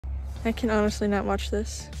I can honestly not watch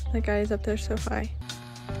this. That guy is up there so high.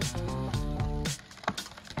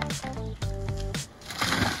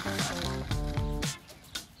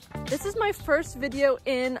 This is my first video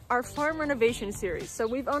in our farm renovation series. So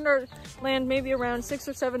we've owned our land maybe around 6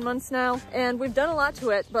 or 7 months now, and we've done a lot to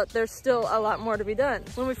it, but there's still a lot more to be done.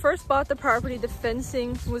 When we first bought the property, the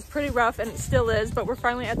fencing was pretty rough, and it still is, but we're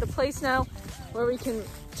finally at the place now where we can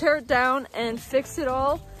tear it down and fix it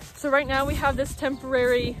all. So right now we have this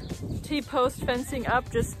temporary T-post fencing up,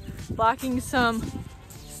 just blocking some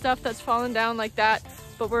stuff that's fallen down like that.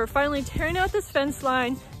 But we're finally tearing out this fence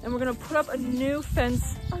line and we're gonna put up a new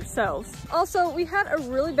fence ourselves. Also, we had a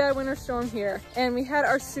really bad winter storm here and we had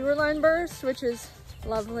our sewer line burst, which is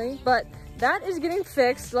lovely, but that is getting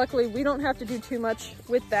fixed. Luckily, we don't have to do too much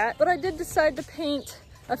with that, but I did decide to paint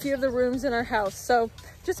a few of the rooms in our house. So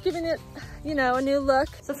just giving it, you know, a new look.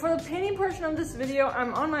 So for the painting portion of this video,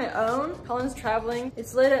 I'm on my own. Colin's traveling.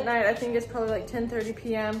 It's late at night. I think it's probably like 10:30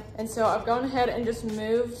 p.m. And so I've gone ahead and just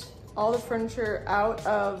moved all the furniture out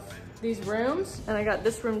of these rooms. And I got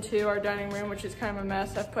this room too, our dining room, which is kind of a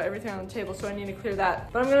mess. I've put everything on the table, so I need to clear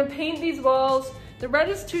that. But I'm gonna paint these walls. The red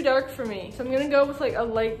is too dark for me, so I'm gonna go with like a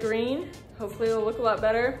light green. Hopefully it'll look a lot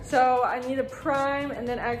better. So I need a prime, and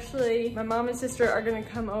then actually my mom and sister are gonna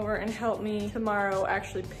come over and help me tomorrow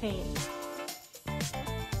actually paint.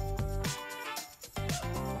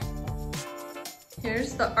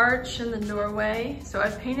 Here's the arch and the doorway. So I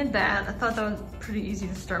painted that. I thought that was pretty easy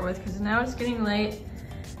to start with because now it's getting late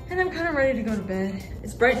and I'm kind of ready to go to bed.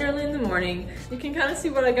 It's bright and early in the morning. You can kind of see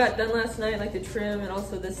what I got done last night, like the trim and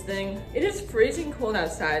also this thing. It is freezing cold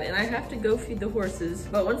outside and I have to go feed the horses.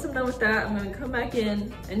 But once I'm done with that, I'm gonna come back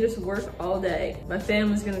in and just work all day. My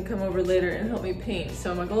family's gonna come over later and help me paint.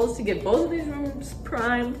 So my goal is to get both of these rooms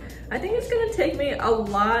primed. I think it's gonna take me a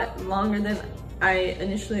lot longer than I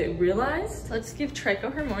initially realized. Let's give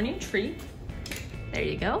Trico her morning treat. There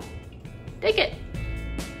you go. Take it.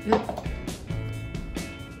 Good.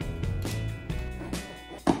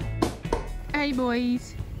 Hey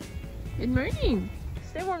boys. Good morning.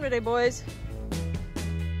 Stay warm today, boys.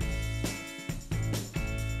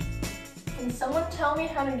 Can someone tell me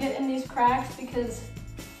how to get in these cracks, because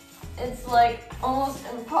it's like almost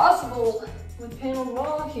impossible with paneled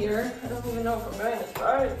wall here. I don't even know if I'm going this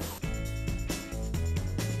right.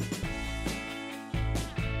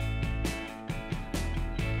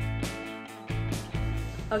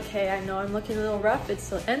 Okay, I know I'm looking a little rough. It's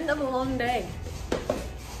the end of a long day.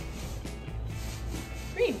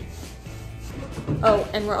 Green. Oh,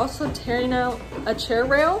 and we're also tearing out a chair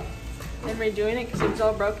rail and redoing it because it was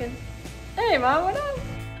all broken. Hey, Mom, what up?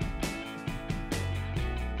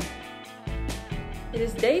 It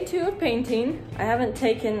is day 2 of painting. I haven't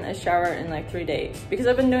taken a shower in like 3 days because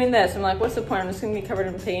I've been doing this. I'm like, what's the point? I'm just gonna be covered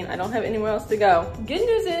in paint. I don't have anywhere else to go. Good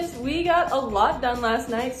news is we got a lot done last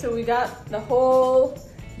night. So we got the whole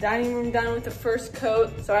dining room done with the first coat.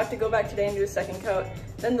 So I have to go back today and do a second coat.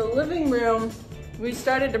 Then the living room, we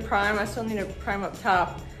started to prime. I still need to prime up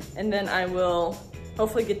top. And then I will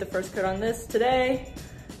hopefully get the first coat on this today.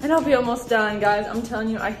 And I'll be almost done, guys. I'm telling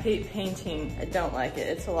you, I hate painting. I don't like it.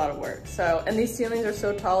 It's a lot of work. So, and these ceilings are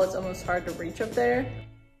so tall, it's almost hard to reach up there.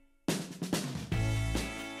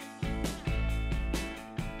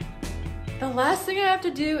 The last thing I have to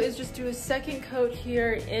do is just do a second coat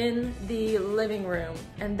here in the living room.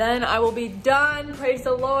 And then I will be done, praise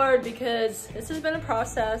the Lord, because this has been a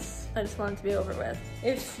process. I just want it to be over with.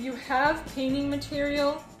 If you have painting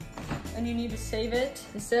material and you need to save it,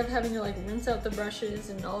 instead of having to like rinse out the brushes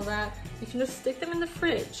and all that, you can just stick them in the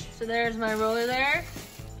fridge. So there's my roller there.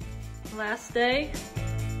 Last day.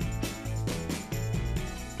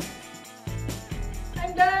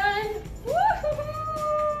 I'm done.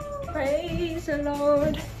 Woohoo! Praise the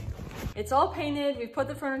Lord. It's all painted, we've put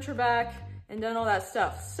the furniture back and done all that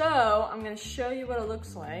stuff. So I'm gonna show you what it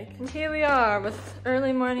looks like. And here we are with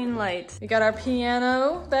early morning light. We got our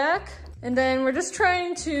piano back, and then we're just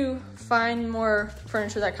trying to find more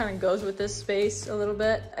furniture that kind of goes with this space a little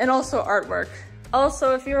bit, and also artwork.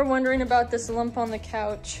 Also, if you were wondering about this lump on the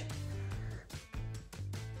couch,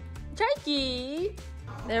 Jikey!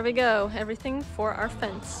 There we go, everything for our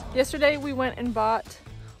fence. Yesterday we went and bought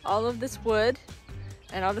all of this wood,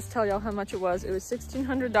 and I'll just tell y'all how much it was. It was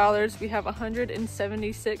 $1,600. We have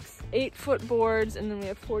 176 8-foot boards, and then we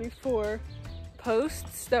have 44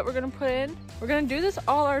 posts that we're gonna put in. We're gonna do this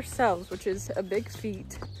all ourselves, which is a big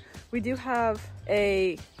feat. We do have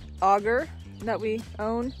a auger that we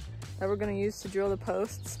own, that we're gonna use to drill the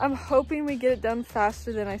posts. I'm hoping we get it done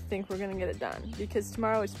faster than I think we're gonna get it done, because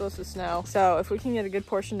tomorrow it's supposed to snow. So if we can get a good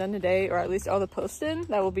portion done today, or at least all the posts in,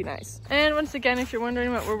 that will be nice. And once again, if you're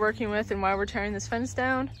wondering what we're working with and why we're tearing this fence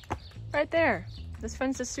down, right there. This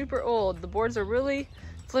fence is super old. The boards are really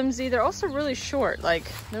flimsy. They're also really short, like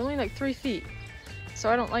they're only like 3 feet. So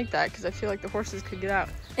I don't like that because I feel like the horses could get out.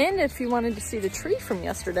 And if you wanted to see the tree from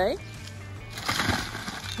yesterday,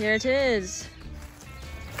 here it is.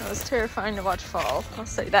 That was terrifying to watch fall, I'll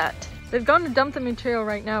say that. They've gone to dump the material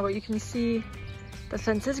right now, but you can see the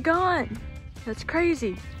fence is gone. That's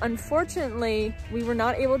crazy. Unfortunately, we were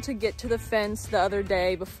not able to get to the fence the other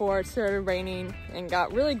day before it started raining and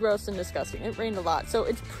got really gross and disgusting. It rained a lot, so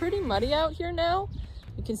it's pretty muddy out here now.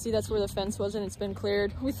 You can see that's where the fence was and it's been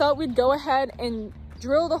cleared. We thought we'd go ahead and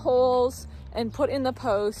drill the holes and put in the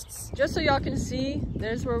posts. Just so y'all can see,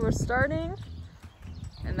 there's where we're starting.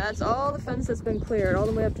 And that's all the fence that's been cleared, all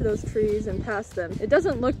the way up to those trees and past them. It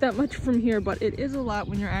doesn't look that much from here, but it is a lot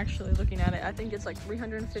when you're actually looking at it. I think it's like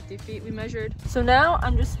 350 feet we measured. So now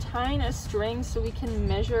I'm just tying a string so we can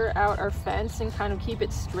measure out our fence and kind of keep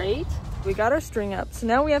it straight. We got our string up. So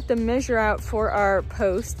now we have to measure out for our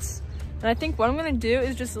posts. And I think what I'm gonna do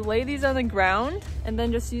is just lay these on the ground and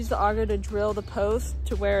then just use the auger to drill the post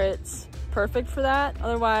to where it's perfect for that.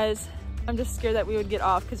 Otherwise, I'm just scared that we would get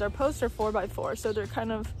off because our posts are 4x4, so they're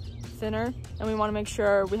kind of thinner and we want to make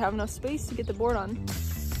sure we have enough space to get the board on.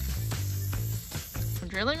 We're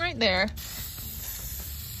drilling right there.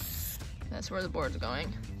 That's where the board's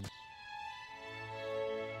going.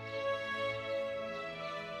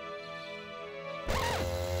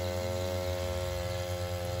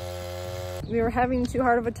 We were having too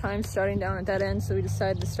hard of a time starting down at that end, so we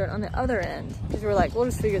decided to start on the other end because we were like, we'll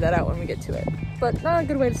just figure that out when we get to it. But not a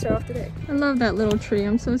good way to start off today. I love that little tree.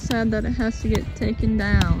 I'm so sad that it has to get taken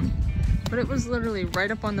down. But it was literally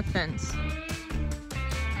right up on the fence.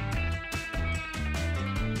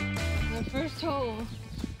 The first hole.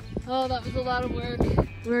 Oh, that was a lot of work.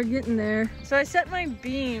 We're getting there. So I set my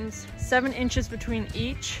beams 7 inches between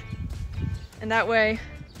each. And that way,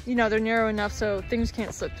 you know, they're narrow enough so things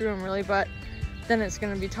can't slip through them really, but then it's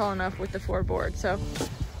gonna be tall enough with the 4 board, so.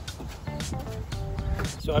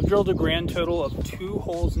 So I've drilled a grand total of 2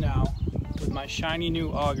 holes now with my shiny new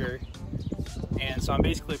auger. And so I'm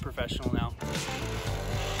basically a professional now.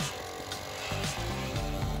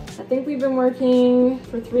 I think we've been working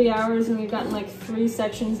for 3 hours and we've gotten like 3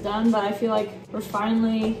 sections done, but I feel like we're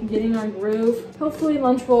finally getting our groove. Hopefully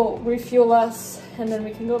lunch will refuel us and then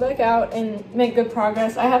we can go back out and make good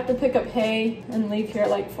progress. I have to pick up hay and leave here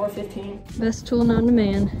at like 4:15. Best tool known to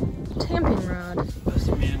man, tamping rod.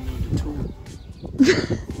 Best man known to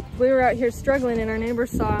tool. We were out here struggling and our neighbor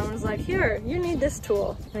saw and was like, here, you need this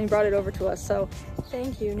tool. And he brought it over to us, so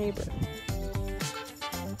thank you, neighbor.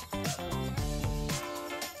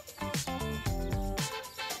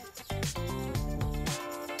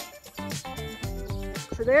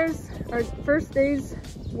 So there's our first day's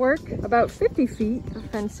work, about 50 feet of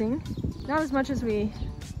fencing. Not as much as we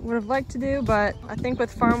would have liked to do, but I think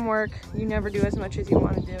with farm work, you never do as much as you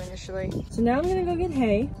want to do initially. So now I'm gonna go get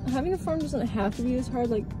hay. Having a farm doesn't have to be this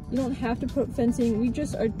hard. Like, you don't have to put up fencing. We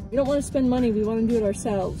don't want to spend money. We want to do it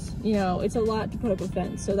ourselves. You know, it's a lot to put up a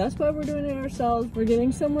fence. So that's why we're doing it ourselves. We're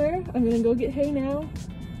getting somewhere. I'm gonna go get hay now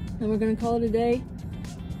and we're gonna call it a day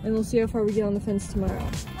and we'll see how far we get on the fence tomorrow.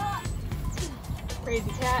 Crazy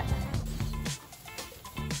cat.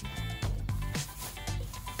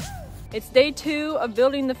 It's day 2 of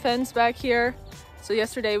building the fence back here. So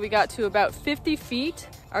yesterday we got to about 50 feet.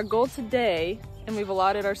 Our goal today, and we've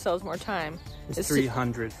allotted ourselves more time, is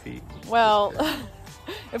 300 feet. Well,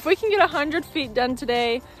 if we can get 100 feet done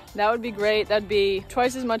today, that would be great. That'd be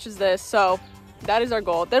twice as much as this. So that is our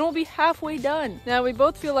goal. Then we'll be halfway done. Now we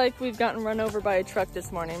both feel like we've gotten run over by a truck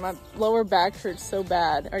this morning. My lower back hurts so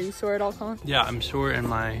bad. Are you sore at all, Colin? Yeah, I'm sore in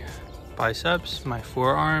my biceps, my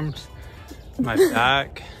forearms, my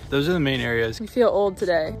back. Those are the main areas. You feel old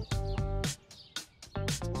today.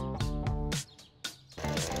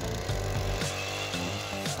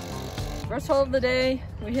 First hole of the day,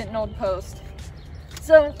 we hit an old post.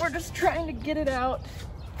 So we're just trying to get it out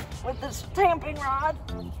with this tamping rod.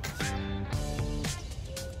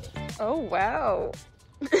 Oh, wow.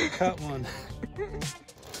 Cut one.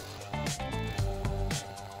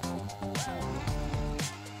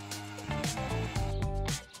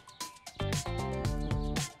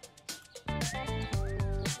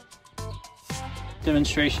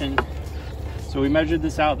 Demonstration. So we measured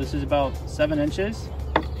this out. This is about 7 inches.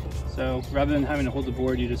 So rather than having to hold the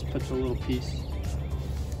board, you just put the little piece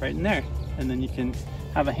right in there. And then you can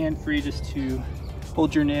have a hand free just to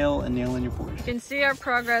hold your nail and nail in your board. You can see our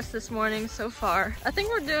progress this morning so far. I think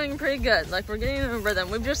we're doing pretty good. Like, we're getting in a rhythm.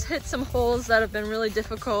 We've just hit some holes that have been really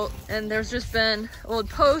difficult, and there's just been old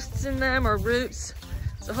posts in them or roots.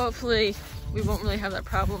 So hopefully we won't really have that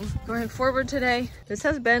problem going forward today. This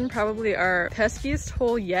has been probably our peskiest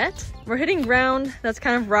hole yet. We're hitting ground that's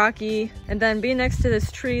kind of rocky, and then being next to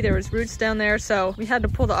this tree, there was roots down there, so we had to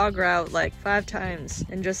pull the auger out like 5 times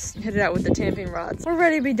and just hit it out with the tamping rods. We're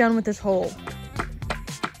ready to be done with this hole.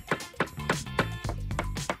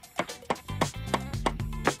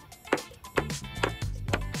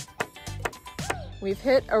 We've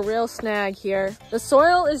hit a real snag here. The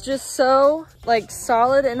soil is just so like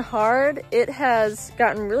solid and hard. It has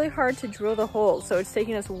gotten really hard to drill the holes, so it's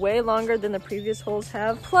taking us way longer than the previous holes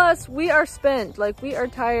have. Plus, we are spent, like we are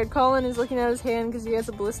tired. Colin is looking at his hand because he has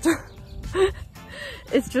a blister.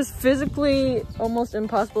 It's just physically almost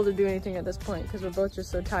impossible to do anything at this point because we're both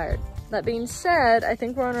just so tired. That being said, I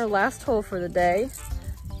think we're on our last hole for the day,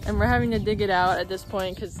 and we're having to dig it out at this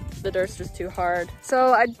point because the dirt's just too hard.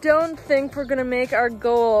 So I don't think we're gonna make our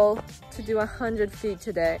goal to do 100 feet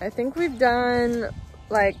today. I think we've done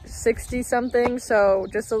like 60 something, so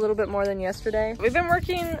just a little bit more than yesterday. We've been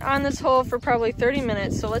working on this hole for probably 30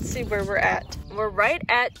 minutes, so let's see where we're at. We're right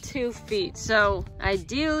at 2 feet, so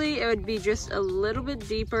ideally it would be just a little bit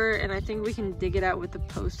deeper, and I think we can dig it out with the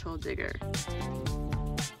post hole digger.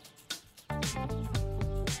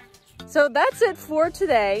 So that's it for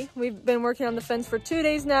today. We've been working on the fence for 2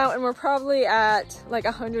 days now, and we're probably at like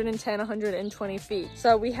 110, 120 feet.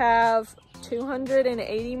 So we have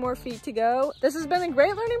 280 more feet to go. This has been a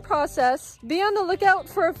great learning process. Be on the lookout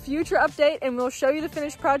for a future update, and we'll show you the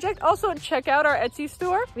finished project. Also, check out our Etsy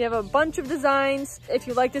store. We have a bunch of designs. If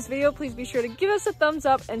you like this video, please be sure to give us a thumbs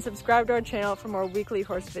up and subscribe to our channel for more weekly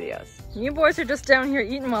horse videos. You boys are just down here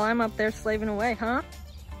eating while I'm up there slaving away, huh?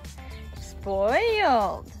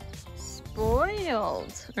 Spoiled.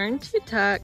 Spoiled, aren't you, Tuck?